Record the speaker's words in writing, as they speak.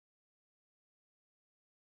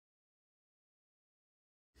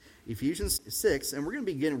Ephesians 6, and we're going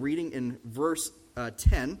to begin reading in verse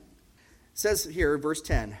 10. It says here, verse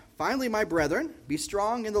 10, "Finally, my brethren, be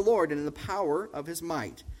strong in the Lord and in the power of his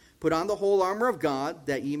might. Put on the whole armor of God,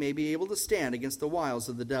 that ye may be able to stand against the wiles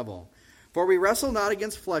of the devil. For we wrestle not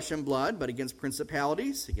against flesh and blood, but against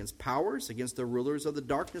principalities, against powers, against the rulers of the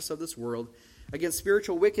darkness of this world, against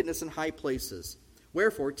spiritual wickedness in high places.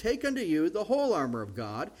 Wherefore, take unto you the whole armor of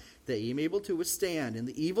God, that ye may be able to withstand in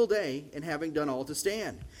the evil day, and having done all to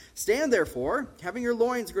stand. Stand therefore, having your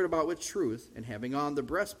loins girt about with truth, and having on the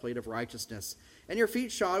breastplate of righteousness, and your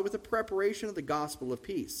feet shod with the preparation of the gospel of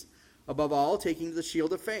peace. Above all, taking the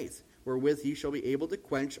shield of faith, wherewith ye shall be able to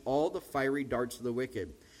quench all the fiery darts of the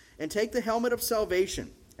wicked. And take the helmet of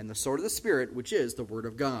salvation, and the sword of the Spirit, which is the word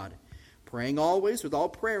of God, praying always with all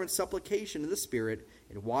prayer and supplication in the Spirit,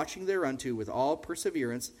 and watching thereunto with all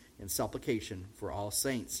perseverance and supplication for all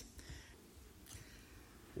saints."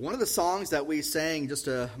 One of the songs that we sang just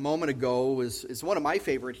a moment ago is one of my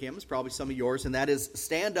favorite hymns, probably some of yours, and that is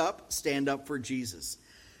Stand Up for Jesus.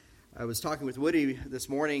 I was talking with Woody this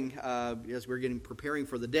morning as we were preparing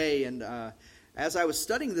for the day, and as I was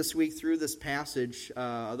studying this week through this passage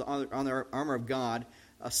on the armor of God,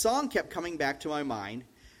 a song kept coming back to my mind.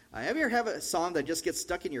 Have you ever have a song that just gets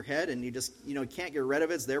stuck in your head and you just can't get rid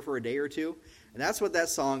of it? It's there for a day or two. And that's what that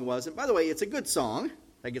song was. And by the way, it's a good song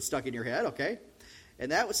that gets stuck in your head, okay?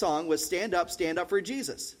 And that song was Stand Up for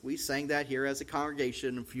Jesus. We sang that here as a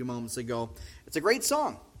congregation a few moments ago. It's a great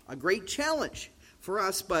song, a great challenge for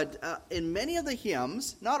us, but in many of the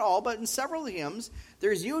hymns, not all, but in several hymns,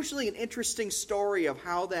 there's usually an interesting story of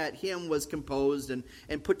how that hymn was composed and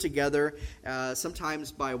put together,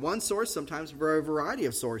 sometimes by one source, sometimes by a variety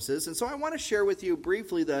of sources. And so I want to share with you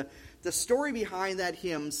briefly the story behind that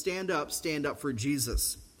hymn, Stand Up for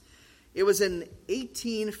Jesus. It was in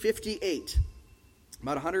 1858,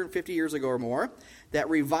 about 150 years ago or more, that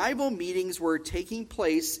revival meetings were taking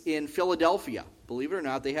place in Philadelphia. Believe it or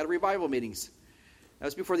not, they had revival meetings. That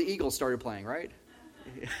was before the Eagles started playing, right?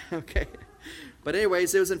 Okay. But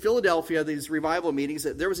anyways, it was in Philadelphia, these revival meetings.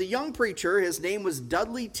 There was a young preacher. His name was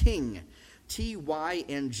Dudley Tyng,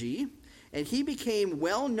 Tyng, and he became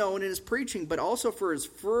well known in his preaching, but also for his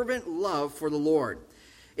fervent love for the Lord.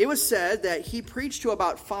 It was said that he preached to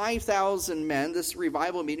about 5,000 men. This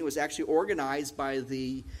revival meeting was actually organized by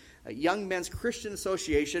the Young Men's Christian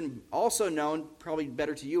Association, also known, probably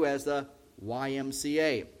better to you, as the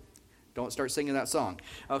YMCA. Don't start singing that song.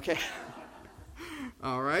 Okay.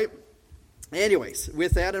 All right. Anyways,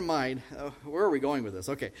 with that in mind, where are we going with this?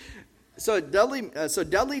 Okay. So Dudley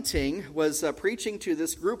Tyng was preaching to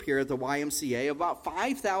this group here at the YMCA, about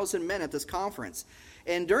 5,000 men at this conference.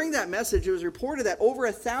 And during that message, it was reported that over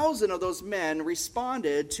 1,000 of those men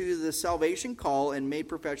responded to the salvation call and made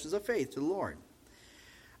professions of faith to the Lord.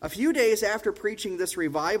 A few days after preaching this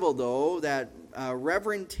revival, though, that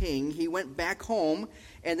Reverend Tyng, he went back home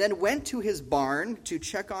and then went to his barn to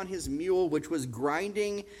check on his mule, which was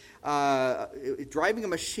driving a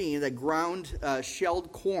machine that ground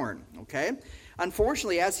shelled corn. Okay.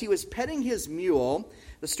 Unfortunately, as he was petting his mule,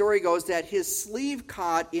 the story goes that his sleeve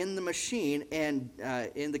caught in the machine and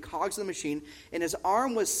in the cogs of the machine, and his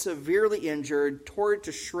arm was severely injured, tore it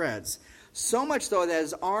to shreds. So much, though, that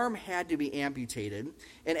his arm had to be amputated.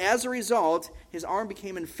 And as a result, his arm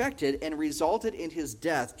became infected and resulted in his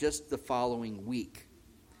death just the following week.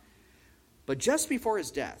 But just before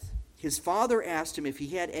his death, his father asked him if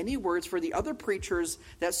he had any words for the other preachers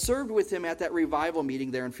that served with him at that revival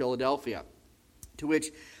meeting there in Philadelphia. To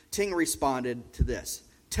which Tyng responded to this: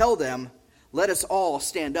 "Tell them, let us all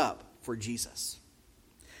stand up for Jesus."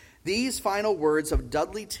 These final words of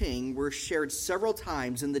Dudley Tyng were shared several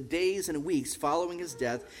times in the days and weeks following his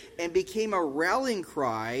death and became a rallying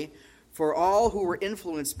cry for all who were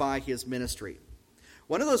influenced by his ministry.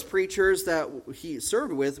 One of those preachers that he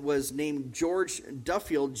served with was named George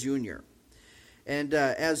Duffield Jr. And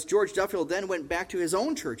as George Duffield then went back to his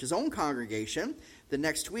own church, his own congregation, the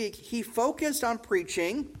next week, he focused on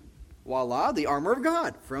preaching, voila, the armor of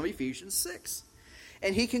God from Ephesians 6.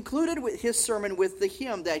 And he concluded with his sermon with the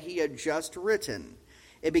hymn that he had just written.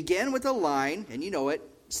 It began with a line, and you know it,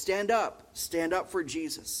 stand up for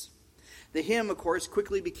Jesus. The hymn, of course,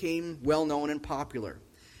 quickly became well known and popular.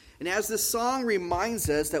 And as this song reminds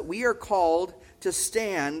us that we are called to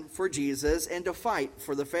stand for Jesus and to fight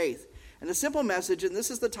for the faith. And the simple message, and this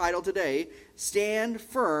is the title today, stand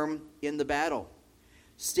firm in the battle.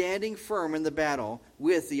 Standing firm in the battle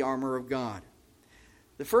with the armor of God.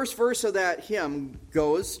 The first verse of that hymn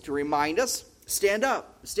goes to remind us, stand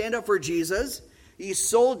up for Jesus, ye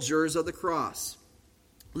soldiers of the cross.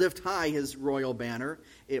 Lift high his royal banner,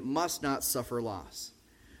 it must not suffer loss.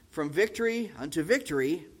 From victory unto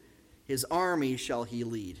victory, His army shall he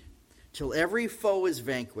lead, till every foe is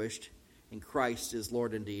vanquished, and Christ is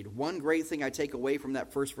Lord indeed. One great thing I take away from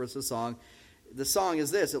that first verse of the song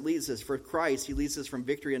is this. It leads us, for Christ, he leads us from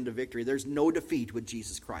victory unto victory. There's no defeat with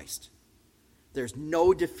Jesus Christ. There's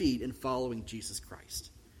no defeat in following Jesus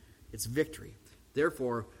Christ. It's victory.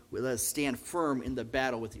 Therefore, let us stand firm in the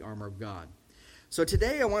battle with the armor of God. So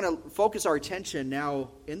today I want to focus our attention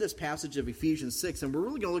now in this passage of Ephesians 6, and we're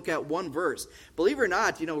really going to look at one verse. Believe it or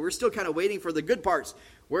not, we're still kind of waiting for the good parts.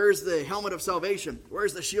 Where's the helmet of salvation?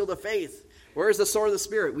 Where's the shield of faith? Where's the sword of the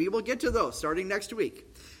Spirit? We will get to those starting next week.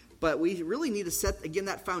 But we really need to set, again,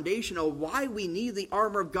 that foundation of why we need the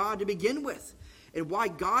armor of God to begin with, and why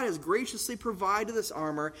God has graciously provided this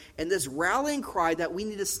armor and this rallying cry that we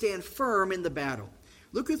need to stand firm in the battle.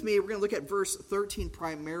 Look with me. We're going to look at verse 13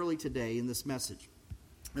 primarily today in this message.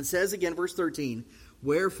 It says again, verse 13,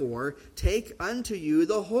 "Wherefore, take unto you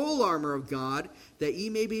the whole armor of God, that ye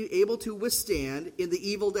may be able to withstand in the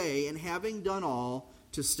evil day, and having done all,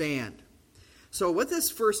 to stand." So with this,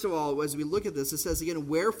 first of all, as we look at this, it says again,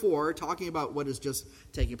 "Wherefore," talking about what is just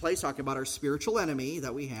taking place, talking about our spiritual enemy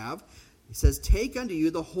that we have. He says, "Take unto you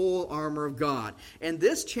the whole armor of God." And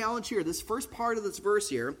this challenge here, this first part of this verse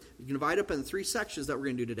here, you can divide up in 3 sections that we're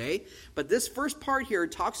going to do today. But this first part here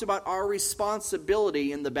talks about our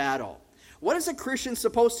responsibility in the battle. What is a Christian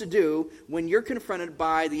supposed to do when you're confronted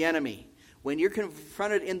by the enemy? When you're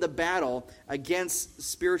confronted in the battle against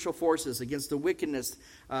spiritual forces, against the wickedness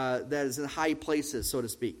that is in high places, so to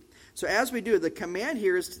speak. So as we do, the command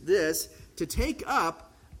here is this, to take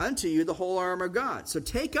up unto you the whole armor of God. So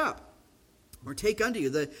take up. Or take unto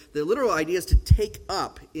you. The literal idea is to take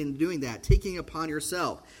up in doing that, taking upon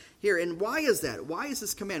yourself. Here, and why is that? Why is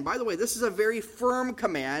this command? By the way, this is a very firm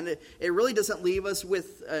command. It really doesn't leave us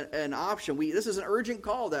with an option. This is an urgent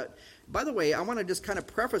call that, by the way, I want to just kind of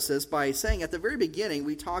preface this by saying at the very beginning,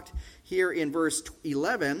 we talked here in verse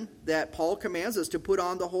 11 that Paul commands us to put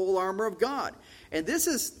on the whole armor of God. And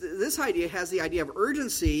this idea has the idea of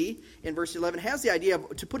urgency in verse 11, has the idea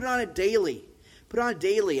of to put it on it daily. Put it on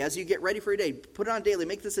daily as you get ready for your day. Put it on daily.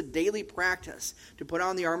 Make this a daily practice to put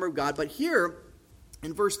on the armor of God. But here,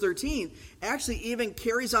 in verse 13, actually even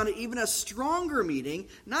carries on even a stronger meaning,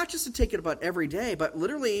 not just to take it about every day, but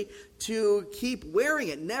literally to keep wearing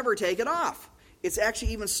it, never take it off. It's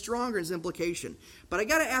actually even stronger in its implication. But I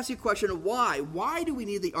got to ask you a question of why. Why do we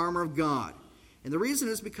need the armor of God? And the reason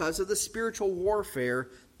is because of the spiritual warfare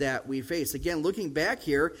that we face. Again, looking back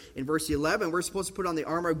here in verse 11, we're supposed to put on the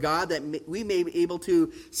armor of God that we may be able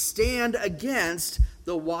to stand against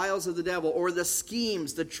the wiles of the devil, or the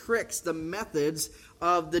schemes, the tricks, the methods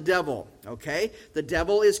of the devil. Okay? The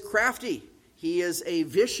devil is crafty. He is a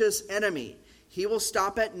vicious enemy. He will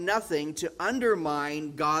stop at nothing to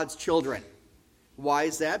undermine God's children. Why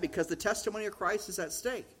is that? Because the testimony of Christ is at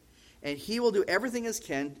stake. And he will do everything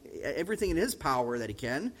in his power that he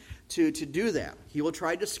can to do that. He will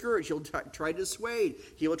try to discourage. He'll try to dissuade.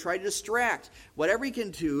 He will try to distract. Whatever he can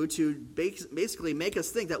do to basically make us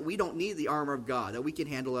think that we don't need the armor of God, that we can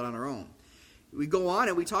handle it on our own. We go on,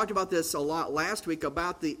 and we talked about this a lot last week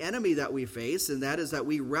about the enemy that we face, and that is that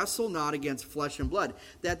we wrestle not against flesh and blood.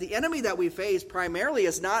 That the enemy that we face primarily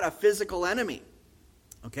is not a physical enemy.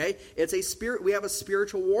 Okay? It's a spirit. We have a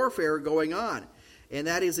spiritual warfare going on. And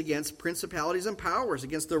that is against principalities and powers,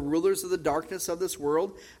 against the rulers of the darkness of this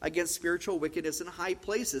world, against spiritual wickedness in high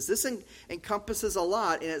places. This encompasses a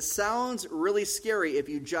lot, and it sounds really scary if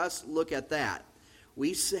you just look at that.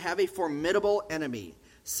 We have a formidable enemy.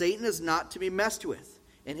 Satan is not to be messed with,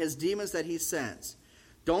 and his demons that he sends.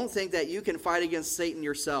 Don't think that you can fight against Satan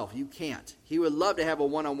yourself. You can't. He would love to have a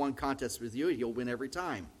one-on-one contest with you, and you'll win every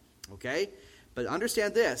time. Okay? But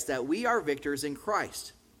understand this, that we are victors in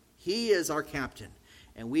Christ. He is our captain.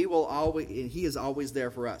 And he is always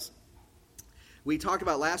there for us. We talked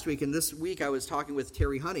about last week, and this week I was talking with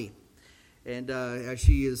Terry Honey. And as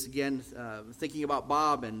she is, again, thinking about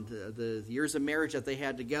Bob and the years of marriage that they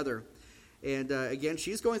had together. And again,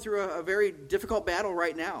 she's going through a very difficult battle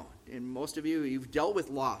right now. And most of you, you've dealt with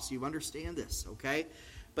loss. You understand this, okay?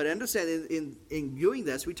 But understand, in doing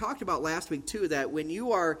this, we talked about last week, too, that when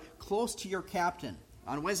you are close to your captain,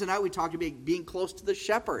 on Wednesday night, we talked about being close to the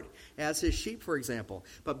shepherd as his sheep, for example.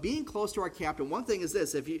 But being close to our captain, one thing is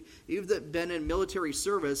this. If you've been in military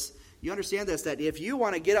service, you understand this, that if you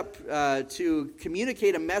want to get up to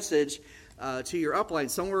communicate a message to your upline,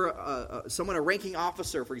 someone, a ranking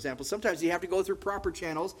officer, for example, sometimes you have to go through proper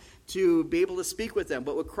channels to be able to speak with them.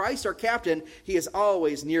 But with Christ, our captain, he is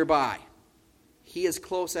always nearby. He is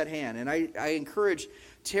close at hand. And I encourage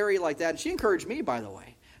Terry like that. And she encouraged me, by the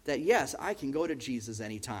way, that yes, I can go to Jesus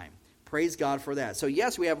anytime. Praise God for that. So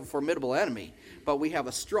yes, we have a formidable enemy, but we have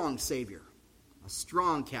a strong Savior, a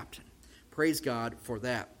strong captain. Praise God for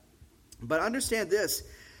that. But understand this,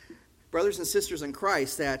 brothers and sisters in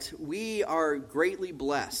Christ, that we are greatly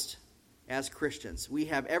blessed as Christians. We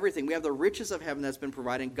have everything. We have the riches of heaven that's been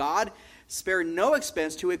provided. God spared no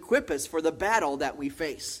expense to equip us for the battle that we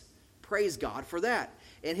face. Praise God for that.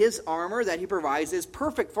 And his armor that he provides is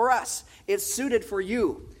perfect for us. It's suited for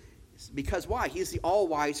you. Because why? He's the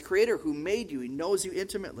all-wise creator who made you. He knows you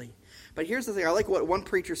intimately. But here's the thing. I like what one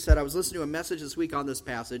preacher said. I was listening to a message this week on this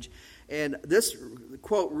passage, and this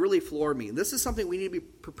quote really floored me. This is something we need to be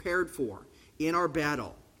prepared for in our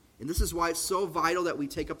battle. And this is why it's so vital that we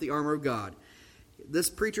take up the armor of God. This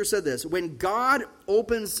preacher said this: when God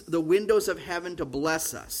opens the windows of heaven to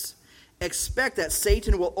bless us, expect that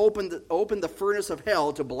Satan will open the furnace of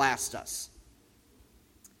hell to blast us.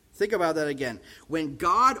 Think about that again. When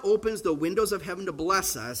God opens the windows of heaven to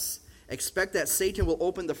bless us, expect that Satan will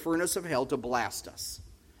open the furnace of hell to blast us.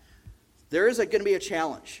 There is going to be a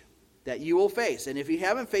challenge that you will face. And if you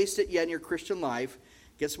haven't faced it yet in your Christian life,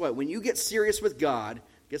 guess what? When you get serious with God,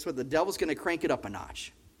 guess what? The devil's going to crank it up a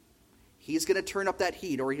notch. He's going to turn up that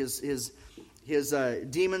heat, or his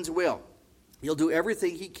demons will. He'll do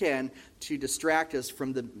everything he can to distract us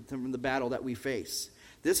from the battle that we face.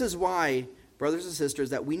 This is why, brothers and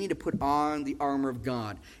sisters, that we need to put on the armor of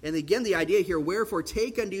God. And again, the idea here, wherefore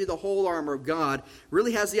take unto you the whole armor of God,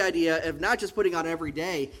 really has the idea of not just putting on every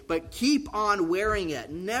day, but keep on wearing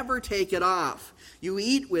it. Never take it off. You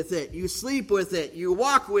eat with it. You sleep with it. You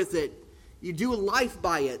walk with it. You do life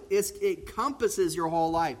by it. It encompasses your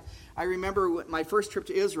whole life. I remember my first trip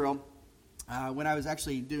to Israel, when I was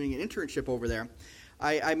actually doing an internship over there.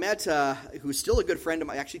 I met, who's still a good friend of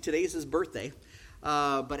mine. Actually, today is his birthday.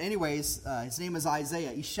 But anyways, his name is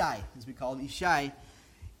Isaiah, Ishai, as we call him, Ishai.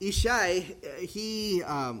 Ishai, he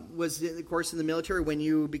was, of course, in the military. When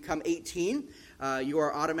you become 18, you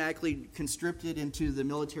are automatically conscripted into the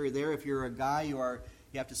military there. If you're a guy, you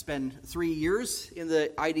have to spend 3 years in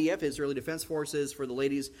the IDF, Israeli Defense Forces. For the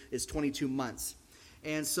ladies, it's 22 months.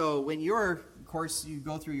 And so when you're, of course, you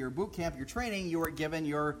go through your boot camp, your training, you are given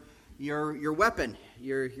your weapon,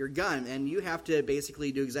 your gun, and you have to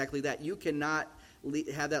basically do exactly that. You cannot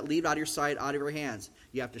have that leave out of your sight, out of your hands.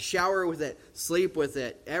 You have to shower with it, sleep with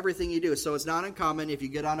it, everything you do. So it's not uncommon if you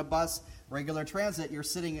get on a bus, regular transit, you're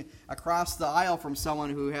sitting across the aisle from someone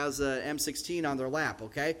who has an M16 on their lap,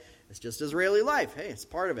 okay? It's just Israeli life. Hey, it's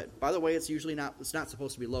part of it. By the way, it's not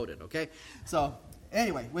supposed to be loaded, okay? So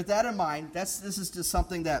anyway, with that in mind, this is just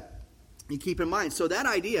something that you keep in mind. So that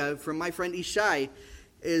idea from my friend Ishai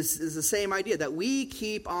is the same idea, that we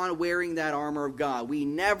keep on wearing that armor of God. We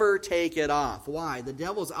never take it off. Why? The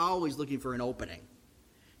devil's always looking for an opening.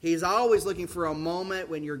 He's always looking for a moment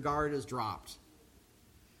when your guard is dropped.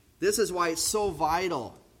 This is why it's so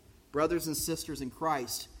vital, brothers and sisters in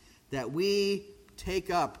Christ, that we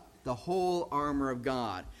take up the whole armor of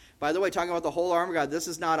God. By the way, talking about the whole armor of God, this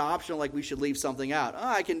is not optional, like we should leave something out. Oh,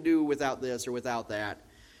 I can do without this or without that.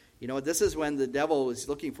 You know, this is when the devil is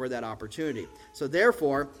looking for that opportunity. So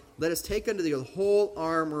therefore, let us take unto the whole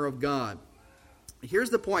armor of God.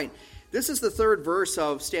 Here's the point. This is the third verse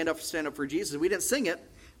of Stand Up for Jesus. We didn't sing it,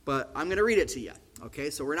 but I'm going to read it to you.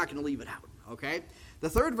 Okay, so we're not going to leave it out. Okay?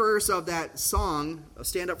 The third verse of that song,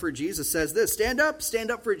 Stand Up for Jesus, says this: stand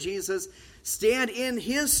up for Jesus, stand in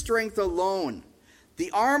his strength alone.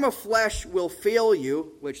 The arm of flesh will fail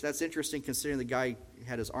you, which that's interesting considering the guy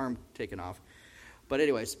had his arm taken off. But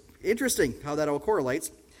anyways, interesting how that all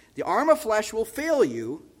correlates. The arm of flesh will fail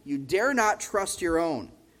you. You dare not trust your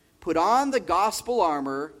own. Put on the gospel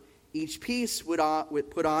armor, each piece put on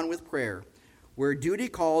with prayer. Where duty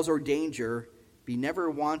calls or danger, be never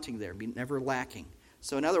wanting there, be never lacking.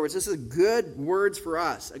 So in other words, this is good words for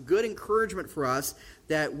us, a good encouragement for us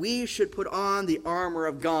that we should put on the armor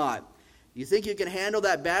of God. You think you can handle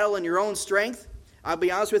that battle in your own strength? I'll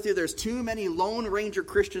be honest with you, there's too many Lone Ranger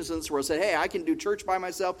Christians in this world who say, hey, I can do church by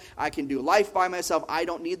myself, I can do life by myself, I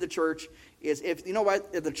don't need the church. If you know what,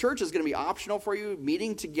 if the church is going to be optional for you,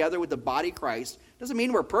 meeting together with the body of Christ, doesn't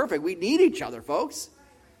mean we're perfect. We need each other, folks.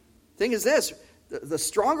 Thing is this, the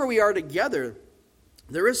stronger we are together,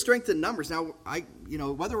 there is strength in numbers. Now,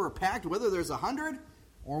 whether we're packed, whether there's 100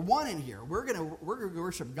 or 1 in here, we're going to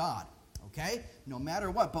worship God. Okay? No matter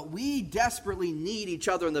what. But we desperately need each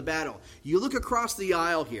other in the battle. You look across the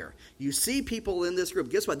aisle here. You see people in this group.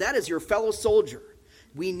 Guess what? That is your fellow soldier.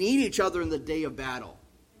 We need each other in the day of battle.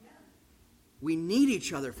 We need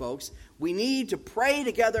each other, folks. We need to pray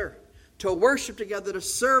together, to worship together, to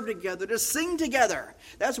serve together, to sing together.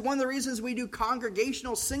 That's one of the reasons we do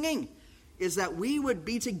congregational singing. is that we would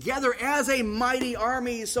be together as a mighty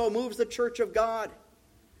army, so moves the church of God.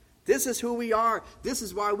 This is who we are. This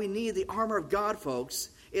is why we need the armor of God, folks.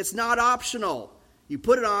 It's not optional. You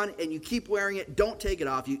put it on and you keep wearing it. Don't take it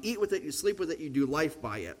off. You eat with it, you sleep with it, you do life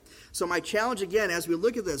by it. So my challenge again, as we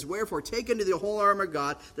look at this, wherefore take unto the whole armor of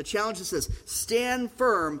God, the challenge is this: stand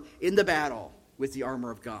firm in the battle with the armor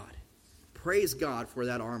of God. Praise God for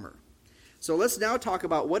that armor. So let's now talk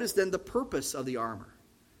about what is then the purpose of the armor.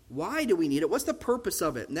 Why do we need it? What's the purpose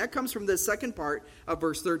of it? And that comes from the second part of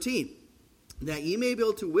verse 13. That ye may be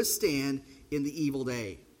able to withstand in the evil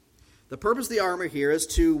day. The purpose of the armor here is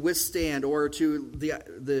to withstand, or to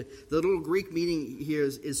the little Greek meaning here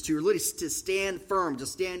is to literally to stand firm, to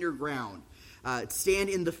stand your ground. Stand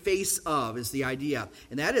in the face of is the idea.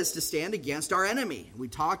 And that is to stand against our enemy. We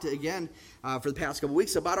talked again for the past couple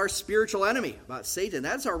weeks about our spiritual enemy, about Satan.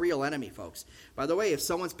 That's our real enemy, folks. By the way, if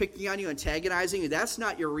someone's picking on you, antagonizing you, that's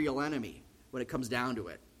not your real enemy when it comes down to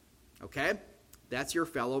it. Okay? That's your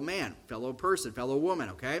fellow man, fellow person, fellow woman,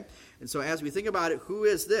 okay? And so as we think about it, who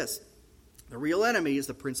is this? The real enemy is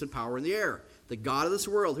the prince of power in the air, the god of this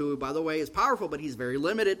world, who, by the way, is powerful, but he's very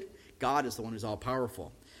limited. God is the one who's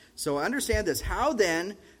all-powerful. So understand this. How,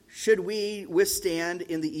 then, should we withstand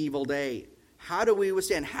in the evil day? How do we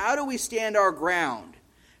withstand? How do we stand our ground?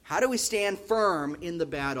 How do we stand firm in the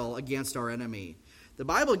battle against our enemy? The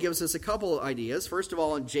Bible gives us a couple of ideas. First of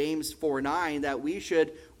all, in James 4:9, that we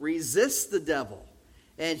should resist the devil,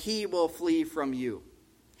 and he will flee from you.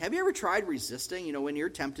 Have you ever tried resisting? You know, when you're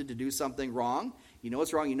tempted to do something wrong, you know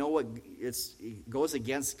it's wrong, you know it goes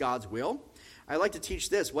against God's will. I like to teach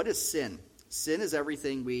this. What is sin? Sin is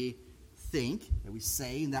everything we think, that we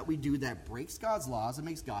say, and that we do that breaks God's laws and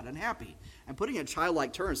makes God unhappy. I'm putting it in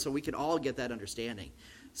childlike terms so we can all get that understanding.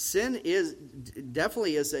 Sin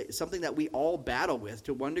definitely is something that we all battle with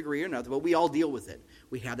to one degree or another, but we all deal with it.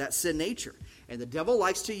 We have that sin nature. And the devil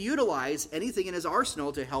likes to utilize anything in his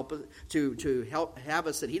arsenal to help have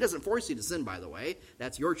us sin. He doesn't force you to sin, by the way.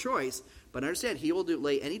 That's your choice. But understand, he will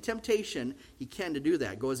lay any temptation he can to do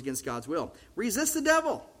that. It goes against God's will. Resist the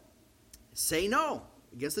devil. Say no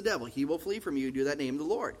against the devil. He will flee from you. Do that in the name of the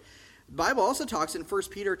Lord. The Bible also talks in 1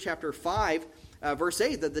 Peter chapter 5, verse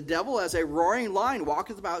 8, that the devil as a roaring lion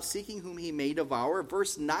walketh about seeking whom he may devour.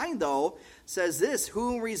 Verse 9, though, says this: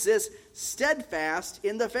 whom resist steadfast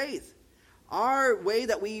in the faith. Our way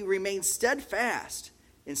that we remain steadfast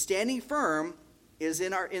and standing firm is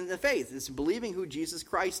in the faith. It's believing who Jesus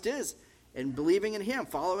Christ is and believing in him,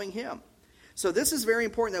 following him. So this is very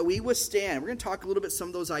important that we withstand. We're going to talk a little bit some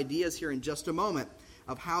of those ideas here in just a moment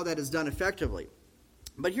of how that is done effectively.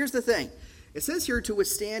 But here's the thing. It says here to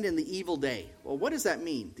withstand in the evil day. Well, what does that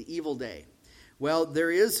mean, the evil day? Well,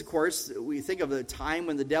 there is, of course, we think of the time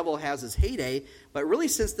when the devil has his heyday, but really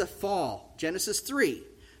since the fall, Genesis 3,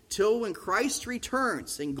 till when Christ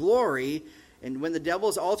returns in glory and when the devil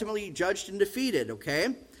is ultimately judged and defeated,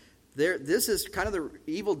 okay? This is kind of the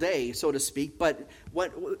evil day, so to speak, but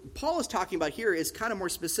what Paul is talking about here is kind of more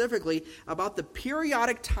specifically about the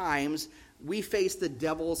periodic times we face the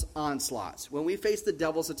devil's onslaughts. When we face the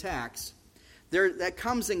devil's attacks, that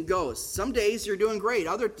comes and goes. Some days you're doing great.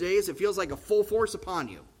 Other days it feels like a full force upon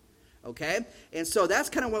you. Okay? And so that's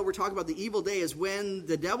kind of what we're talking about. The evil day is when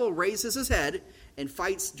the devil raises his head and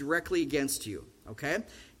fights directly against you. Okay?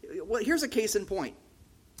 Well, here's a case in point.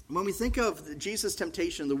 When we think of Jesus'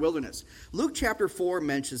 temptation in the wilderness, Luke chapter 4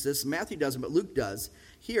 mentions this. Matthew doesn't, but Luke does.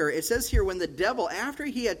 Here, it says here, when the devil, after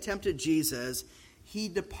he had tempted Jesus, he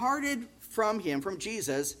departed from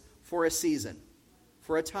Jesus, for a season,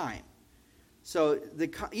 for a time. So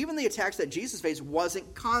even the attacks that Jesus faced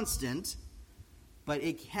wasn't constant, but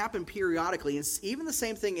it happened periodically. It's even the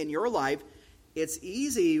same thing in your life. It's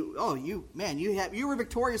easy. Oh, you were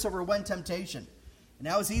victorious over one temptation. And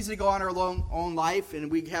now it's easy to go on our own life, and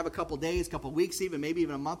we have a couple days, couple weeks even, maybe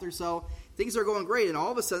even a month or so. Things are going great, and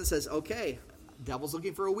all of a sudden it says, okay, devil's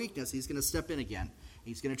looking for a weakness. He's going to step in again.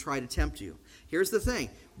 He's going to try to tempt you. Here's the thing.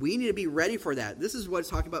 We need to be ready for that. This is what it's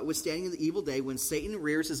talking about withstanding in the evil day when Satan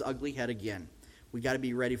rears his ugly head again. We got to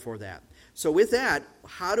be ready for that. So with that,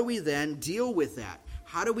 how do we then deal with that?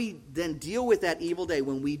 How do we then deal with that evil day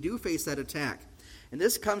when we do face that attack? And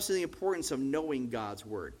this comes to the importance of knowing God's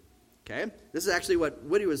word. Okay? This is actually what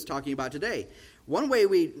Woody was talking about today. One way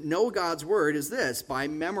we know God's word is this, by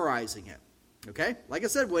memorizing it. Okay? Like I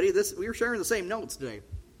said, Woody, we were sharing the same notes today.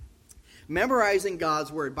 Memorizing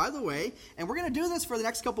God's word. By the way, and we're going to do this for the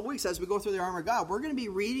next couple of weeks as we go through the armor of God. We're going to be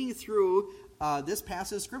reading through this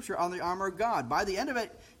passage of Scripture on the armor of God. By the end of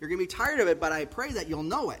it, you're going to be tired of it, but I pray that you'll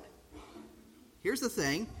know it. Here's the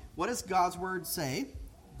thing. What does God's word say?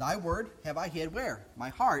 Thy word have I hid where? My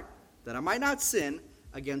heart, that I might not sin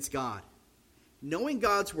against God. knowing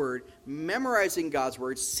God's Word, memorizing God's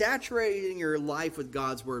Word, saturating your life with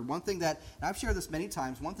God's Word. One thing that, and I've shared this many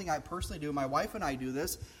times, one thing I personally do, my wife and I do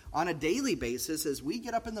this on a daily basis, is we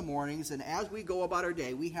get up in the mornings, and as we go about our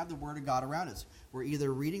day, we have the Word of God around us. We're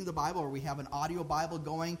either reading the Bible or we have an audio Bible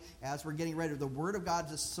going as we're getting ready. The Word of God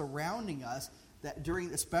just surrounding us, that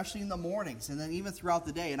especially in the mornings, and then even throughout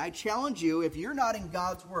the day. And I challenge you, if you're not in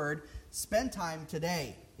God's Word, spend time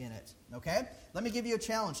today in it, okay? Let me give you a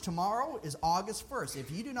challenge. Tomorrow is August 1st. If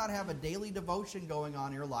you do not have a daily devotion going on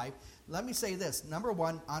in your life, let me say this. Number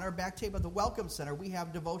one, on our back table at the Welcome Center, we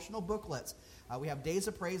have devotional booklets. We have Days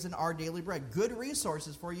of Praise and Our Daily Bread. Good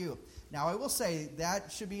resources for you. Now, I will say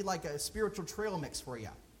that should be like a spiritual trail mix for you,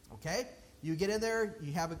 okay? You get in there,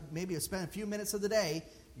 you have maybe spend a few minutes of the day,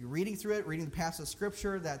 you're reading through it, reading the passage of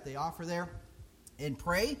Scripture that they offer there, and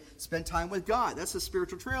pray, spend time with God. That's a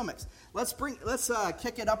spiritual trail mix. Let's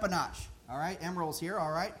kick it up a notch. All right, Emerald's here.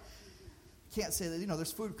 All right. Can't say that,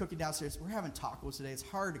 there's food cooking downstairs. We're having tacos today. It's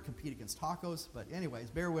hard to compete against tacos, but anyways,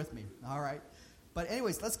 bear with me. All right. But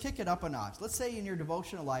anyways, let's kick it up a notch. Let's say in your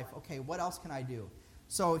devotional life, okay, what else can I do?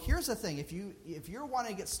 So here's the thing. If you're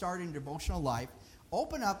wanting to get started in devotional life,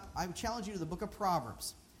 open up, I would challenge you to the book of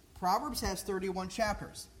Proverbs. Proverbs has 31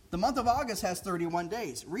 chapters. The month of August has 31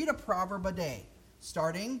 days. Read a proverb a day.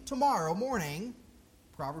 Starting tomorrow morning,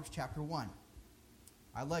 Proverbs chapter 1.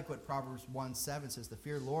 I like what Proverbs 1:7 says, the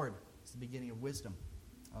fear of the Lord is the beginning of wisdom.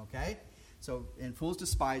 Okay? So, and fools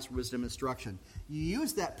despise wisdom instruction. You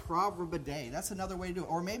use that proverb a day. That's another way to do it.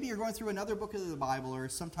 Or maybe you're going through another book of the Bible or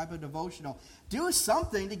some type of devotional. Do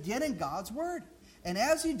something to get in God's Word. And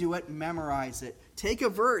as you do it, memorize it. Take a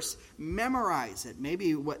verse, memorize it. Maybe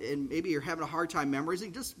you're having a hard time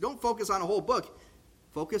memorizing. Just don't focus on a whole book.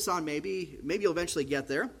 Focus on maybe you'll eventually get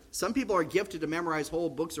there. Some people are gifted to memorize whole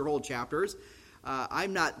books or whole chapters.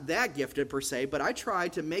 I'm not that gifted per se, but I try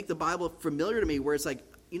to make the Bible familiar to me where it's like,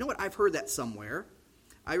 you know what, I've heard that somewhere.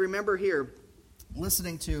 I remember here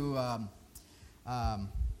listening to,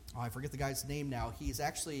 I forget the guy's name now. He's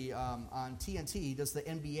actually on TNT. He does the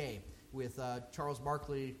NBA with Charles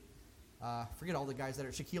Barkley. Forget all the guys that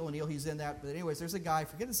are Shaquille O'Neal. He's in that. But anyways, there's a guy.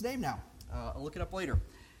 Forget his name now. I'll look it up later.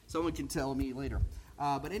 Someone can tell me later.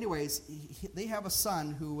 But anyways, they have a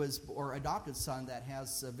son or adopted son that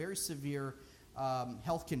has a very severe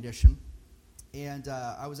health condition. And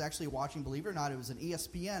I was actually watching, believe it or not, it was an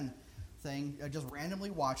ESPN thing. I just randomly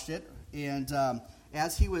watched it. And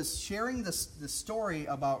as he was sharing the story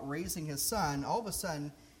about raising his son, all of a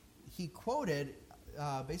sudden he quoted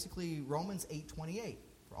basically Romans 8:28.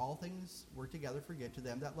 For all things work together for good to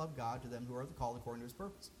them that love God, to them who are called according to his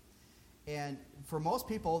purpose. And for most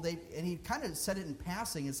people, and he kind of said it in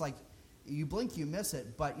passing, it's like you blink, you miss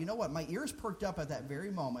it. But you know what? My ears perked up at that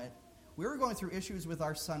very moment. We were going through issues with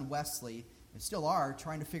our son Wesley, and still are,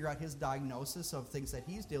 trying to figure out his diagnosis of things that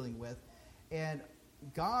he's dealing with. And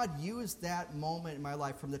God used that moment in my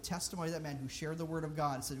life from the testimony of that man who shared the Word of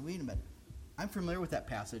God and said, wait a minute, I'm familiar with that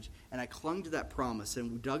passage, and I clung to that promise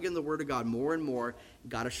and dug in the Word of God more and more,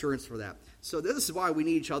 and got assurance for that. So this is why we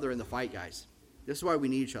need each other in the fight, guys. This is why we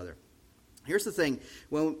need each other. Here's the thing.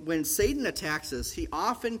 When Satan attacks us, he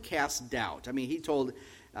often casts doubt. I mean, he told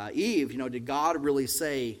Eve, did God really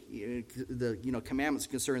say the commandments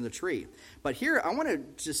concerning the tree? But here, I want to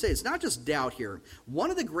just say, it's not just doubt here. One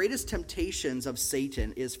of the greatest temptations of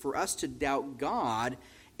Satan is for us to doubt God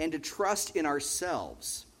and to trust in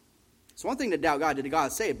ourselves. It's one thing to doubt God. Did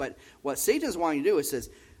God say it? But what Satan is wanting to do is says,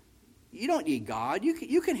 you don't need God.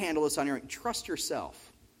 You can handle this on your own. Trust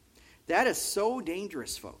yourself. That is so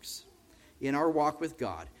dangerous, folks, in our walk with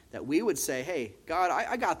God, that we would say, hey, God,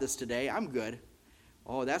 I got this today. I'm good.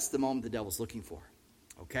 Oh, that's the moment the devil's looking for.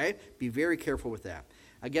 Okay? Be very careful with that.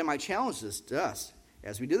 Again, my challenge is to us,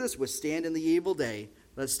 as we do this, withstand in the evil day.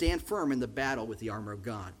 Let's stand firm in the battle with the armor of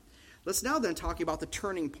God. Let's now then talk about the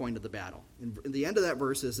turning point of the battle. In the end of that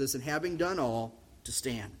verse is this, and having done all, to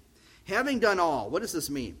stand. Having done all, what does this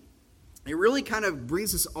mean? It really kind of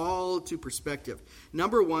brings us all to perspective.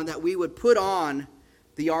 Number one, that we would put on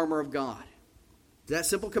the armor of God. That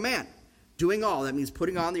simple command. Doing all. That means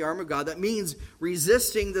putting on the armor of God. That means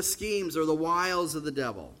resisting the schemes or the wiles of the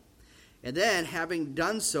devil. And then, having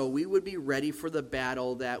done so, we would be ready for the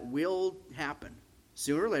battle that will happen.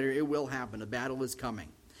 Sooner or later, it will happen. The battle is coming.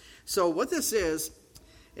 So what this is,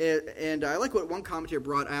 and I like what one commentator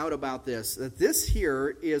brought out about this, that this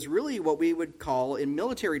here is really what we would call, in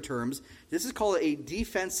military terms, this is called a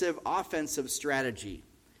defensive-offensive strategy.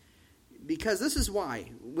 Because this is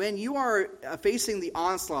why. When you are facing the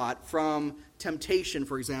onslaught from temptation,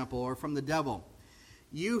 for example, or from the devil,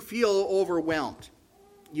 you feel overwhelmed.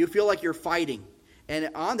 You feel like you're fighting.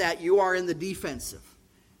 And on that, you are in the defensive.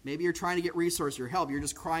 Maybe you're trying to get resources or help. You're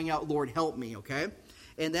just crying out, Lord, help me, okay?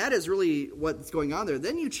 And that is really what's going on there.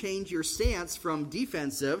 Then you change your stance from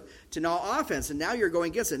defensive to now offense, and now you're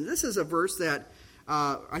going against it. And this is a verse that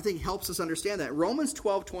I think helps us understand that. Romans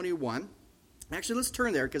 12:21. Actually, let's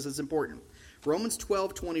turn there because it's important. Romans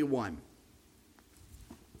 12:21.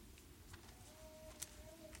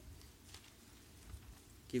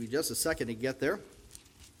 Give you just a second to get there.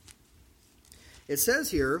 It says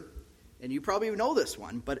here, and you probably know this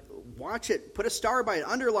one, but watch it, put a star by it,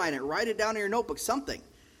 underline it, write it down in your notebook, something.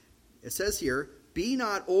 It says here, be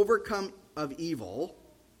not overcome of evil,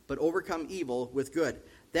 but overcome evil with good.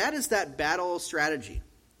 That is that battle strategy.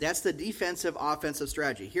 That's the defensive, offensive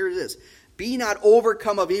strategy. Here it is. Be not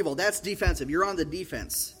overcome of evil. That's defensive. You're on the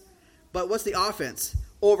defense. But what's the offense?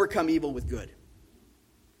 Overcome evil with good.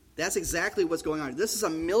 That's exactly what's going on. This is a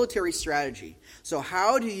military strategy. So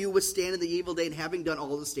how do you withstand in the evil day? And having done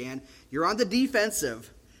all to stand, you're on the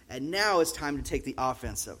defensive, and now it's time to take the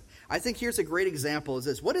offensive. I think here's a great example is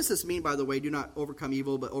this. What does this mean, by the way, do not overcome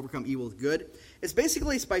evil, but overcome evil with good? It's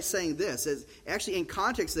basically by saying this. It's actually, in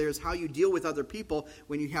context, there is how you deal with other people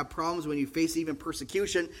when you have problems, when you face even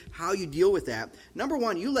persecution, how you deal with that. Number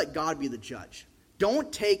one, you let God be the judge.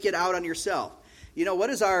 Don't take it out on yourself. You know, what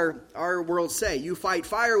does our world say? You fight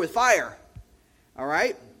fire with fire. All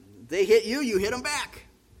right? They hit you, you hit them back.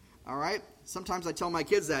 All right? Sometimes I tell my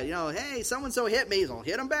kids that, hey, so-and-so hit me, so I'll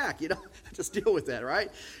hit them back. Just deal with that,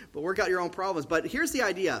 right? But work out your own problems. But here's the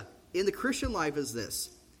idea. In the Christian life is this.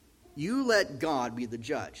 You let God be the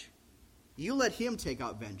judge. You let him take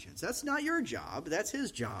out vengeance. That's not your job. That's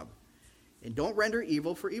his job. And don't render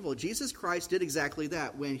evil for evil. Jesus Christ did exactly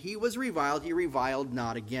that. When he was reviled, he reviled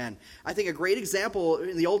not again. I think a great example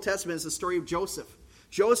in the Old Testament is the story of Joseph.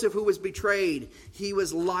 Joseph, who was betrayed, he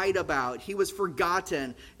was lied about, he was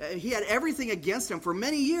forgotten. He had everything against him for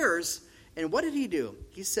many years. And what did he do?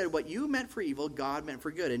 He said, what you meant for evil, God meant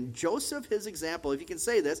for good. And Joseph, his example, if you can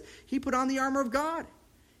say this, he put on the armor of God.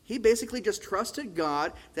 He basically just trusted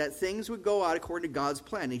God that things would go out according to God's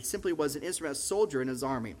plan. He simply was an instrument, a soldier in his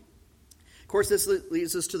army. Of course, this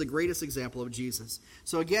leads us to the greatest example of Jesus.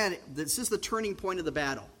 So again, this is the turning point of the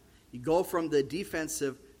battle. You go from the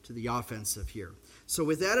defensive to the offensive here. So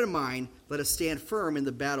with that in mind, let us stand firm in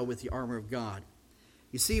the battle with the armor of God.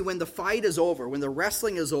 You see, when the fight is over, when the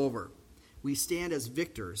wrestling is over, we stand as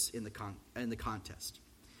victors in the contest.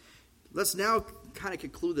 Let's now kind of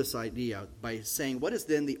conclude this idea by saying, what is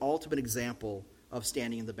then the ultimate example of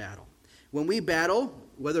standing in the battle? When we battle,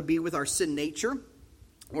 whether it be with our sin nature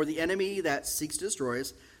or the enemy that seeks to destroy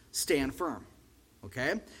us, stand firm.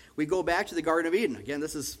 Okay? We go back to the Garden of Eden. Again,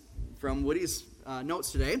 this is from Woody's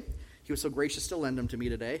notes today. He was so gracious to lend them to me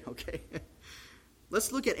today. Okay?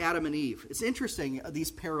 Let's look at Adam and Eve. It's interesting, these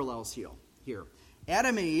parallels here.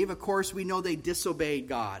 Adam and Eve, of course, we know they disobeyed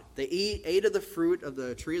God. They ate of the fruit of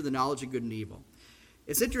the tree of the knowledge of good and evil.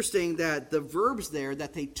 It's interesting that the verbs there,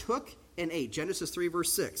 that they took and ate. Genesis 3,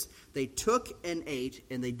 verse 6. They took and ate,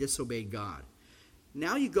 and they disobeyed God.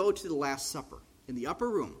 Now you go to the Last Supper. In the upper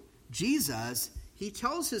room, Jesus, he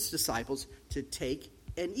tells his disciples to take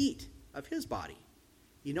and eat of his body.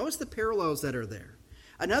 You notice the parallels that are there.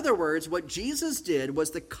 In other words, what Jesus did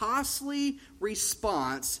was the costly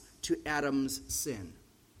response to Adam's sin.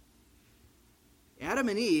 Adam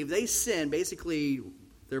and Eve, they sinned. Basically,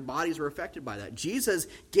 their bodies were affected by that. Jesus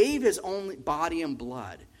gave his own body and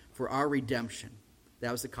blood for our redemption.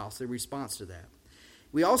 That was the costly response to that.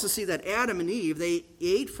 We also see that Adam and Eve, they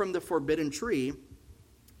ate from the forbidden tree,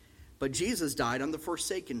 but Jesus died on the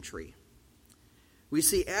forsaken tree. We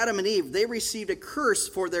see Adam and Eve, they received a curse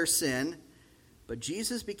for their sin, but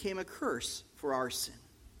Jesus became a curse for our sin.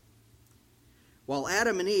 While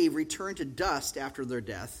Adam and Eve returned to dust after their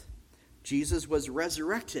death, Jesus was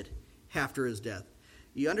resurrected after his death.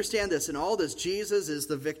 You understand this, in all this, Jesus is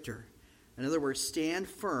the victor. In other words, stand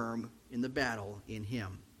firm in the battle in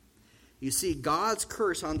him. You see, God's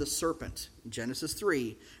curse on the serpent, in Genesis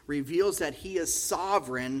 3, reveals that he is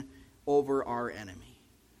sovereign over our enemy.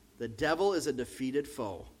 The devil is a defeated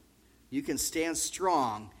foe. You can stand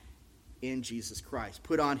strong in Jesus Christ.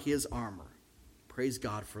 Put on his armor. Praise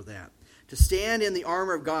God for that. To stand in the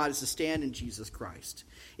armor of God is to stand in Jesus Christ.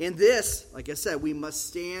 In this, like I said, we must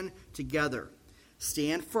stand together.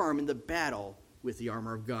 Stand firm in the battle with the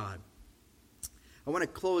armor of God. I want to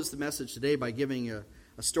close the message today by giving a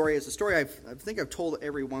story. It's a story I think I've told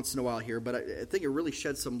every once in a while here, but I think it really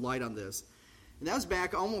sheds some light on this. And that was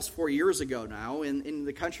back almost 4 years ago now. In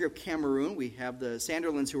the country of Cameroon, we have the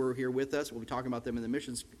Sanderlands who are here with us. We'll be talking about them in the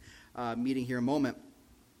missions meeting here in a moment.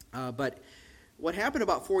 But what happened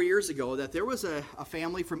about 4 years ago, that there was a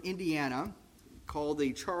family from Indiana, called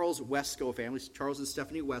the Charles Wesco family, Charles and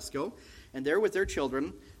Stephanie Wesco, and they're with their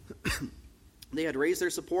children. They had raised their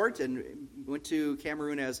support and went to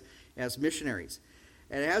Cameroon as missionaries.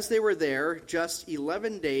 And as they were there, just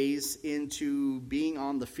 11 days into being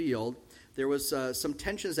on the field, there was some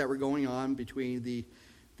tensions that were going on between the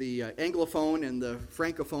Anglophone and the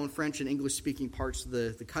Francophone, French and English-speaking parts of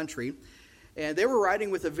the country. And they were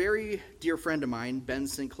riding with a very dear friend of mine, Ben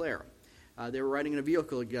Sinclair. They were riding in a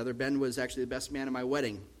vehicle together. Ben was actually the best man at my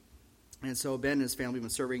wedding. And so Ben and his family have been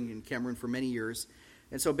serving in Cameroon for many years.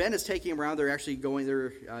 And so Ben is taking them around. They're actually going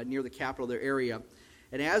there near the capital of their area.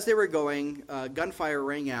 And as they were going, gunfire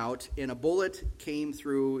rang out, and a bullet came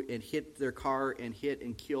through and hit their car and hit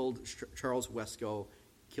and killed Charles Wesco,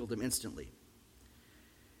 killed him instantly.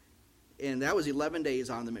 And that was 11 days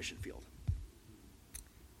on the mission field.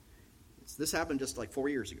 This happened just like 4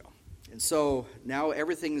 years ago. And so now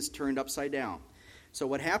everything's turned upside down. So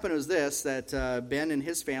what happened was this, that Ben and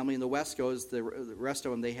his family and the Wescos, the rest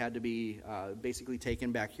of them, they had to be basically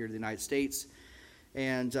taken back here to the United States.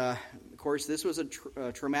 And, of course, this was a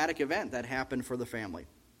traumatic event that happened for the family.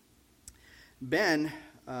 Ben,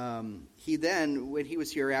 he then, when he was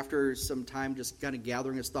here, after some time just kind of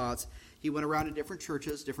gathering his thoughts, he went around to different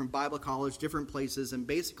churches, different Bible college, different places, and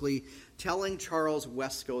basically telling Charles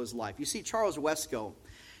Wesco's life. You see, Charles Wesco,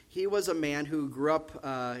 he was a man who grew up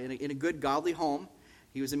in a good, godly home.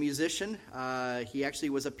 He was a musician. He actually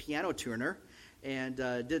was a piano tuner and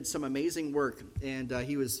did some amazing work. And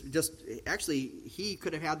he was just, actually, he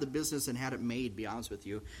could have had the business and had it made, to be honest with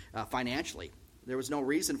you, financially. There was no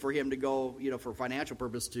reason for him to go, for financial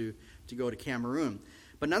purpose to go to Cameroon.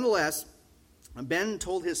 But nonetheless, Ben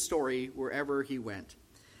told his story wherever he went.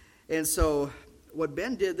 And so what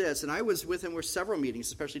Ben did this, and I was with him for several meetings,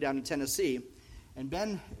 especially down in Tennessee, and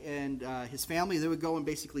Ben and his family, they would go and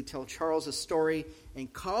basically tell Charles' story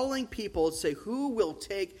and calling people to say, who will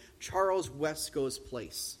take Charles Wesco's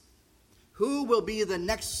place? Who will be the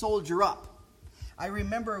next soldier up? I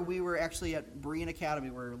remember we were actually at Berean Academy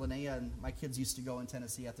where Linnea and my kids used to go in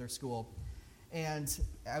Tennessee at their school. And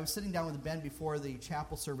I was sitting down with Ben before the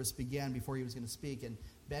chapel service began, before he was going to speak, and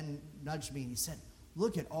Ben nudged me and he said,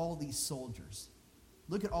 look at all these soldiers.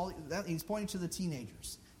 Look at all that. He's pointing to the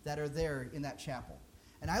teenagers that are there in that chapel.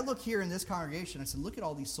 And I look here in this congregation, I said, look at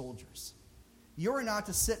all these soldiers. You're not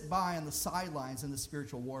to sit by on the sidelines in the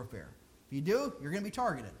spiritual warfare. If you do, you're going to be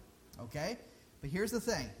targeted. Okay? But here's the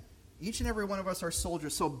thing. Each and every one of us are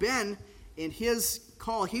soldiers. So Ben, in his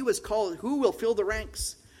call, he was called, who will fill the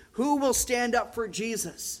ranks? Who will stand up for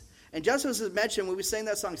Jesus? And just as was mentioned when we sang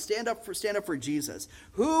that song, stand up for Jesus.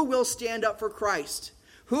 Who will stand up for Christ?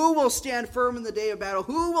 Who will stand firm in the day of battle?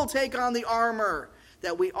 Who will take on the armor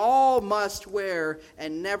that we all must wear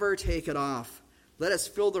and never take it off? Let us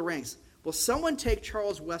fill the ranks. Will someone take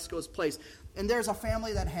Charles Wesco's place? And there's a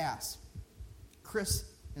family that has. Chris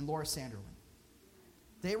and Laura Sanderlin.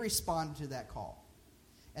 They responded to that call.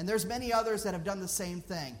 And there's many others that have done the same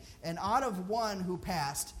thing. And out of one who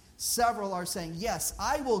passed, several are saying, yes,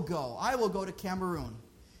 I will go. I will go to Cameroon.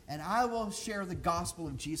 And I will share the gospel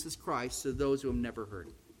of Jesus Christ to those who have never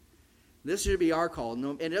heard. This should be our call.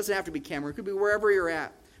 And it doesn't have to be Cameroon. It could be wherever you're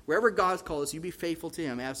at. Wherever God's called us, you be faithful to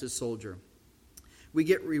him as his soldier. We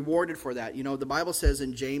get rewarded for that. The Bible says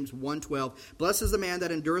in James 1:12, blessed is the man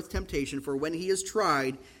that endureth temptation, for when he is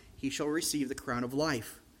tried, he shall receive the crown of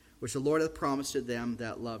life, which the Lord hath promised to them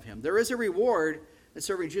that love him. There is a reward in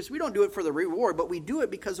serving Jesus. We don't do it for the reward, but we do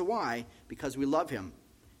it because of why? Because we love him.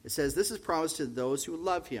 It says this is promised to those who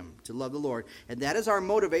love him, to love the Lord. And that is our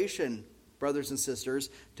motivation, brothers and sisters,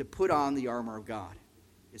 to put on the armor of God.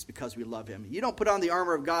 It's because we love him. You don't put on the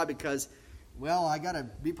armor of God because, well, I got to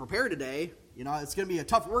be prepared today. It's going to be a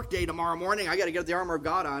tough work day tomorrow morning. I got to get the armor of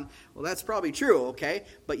God on. Well, that's probably true, okay?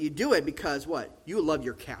 But you do it because what? You love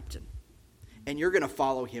your captain. And you're going to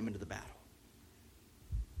follow him into the battle.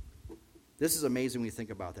 This is amazing when you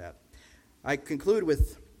think about that. I conclude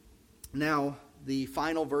with now the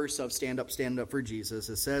final verse of stand up for Jesus.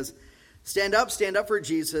 It says, stand up for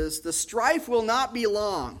Jesus. The strife will not be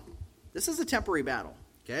long. This is a temporary battle,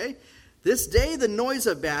 okay? This day the noise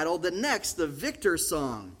of battle, the next the victor's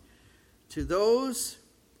song. To those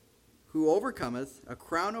who overcometh, a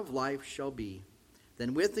crown of life shall be.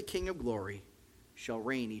 Then with the King of glory shall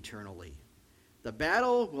reign eternally. The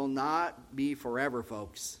battle will not be forever,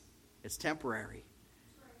 folks. It's temporary.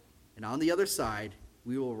 And on the other side,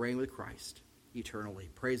 we will reign with Christ eternally.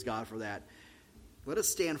 Praise God for that. Let us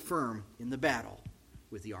stand firm in the battle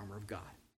with the armor of God.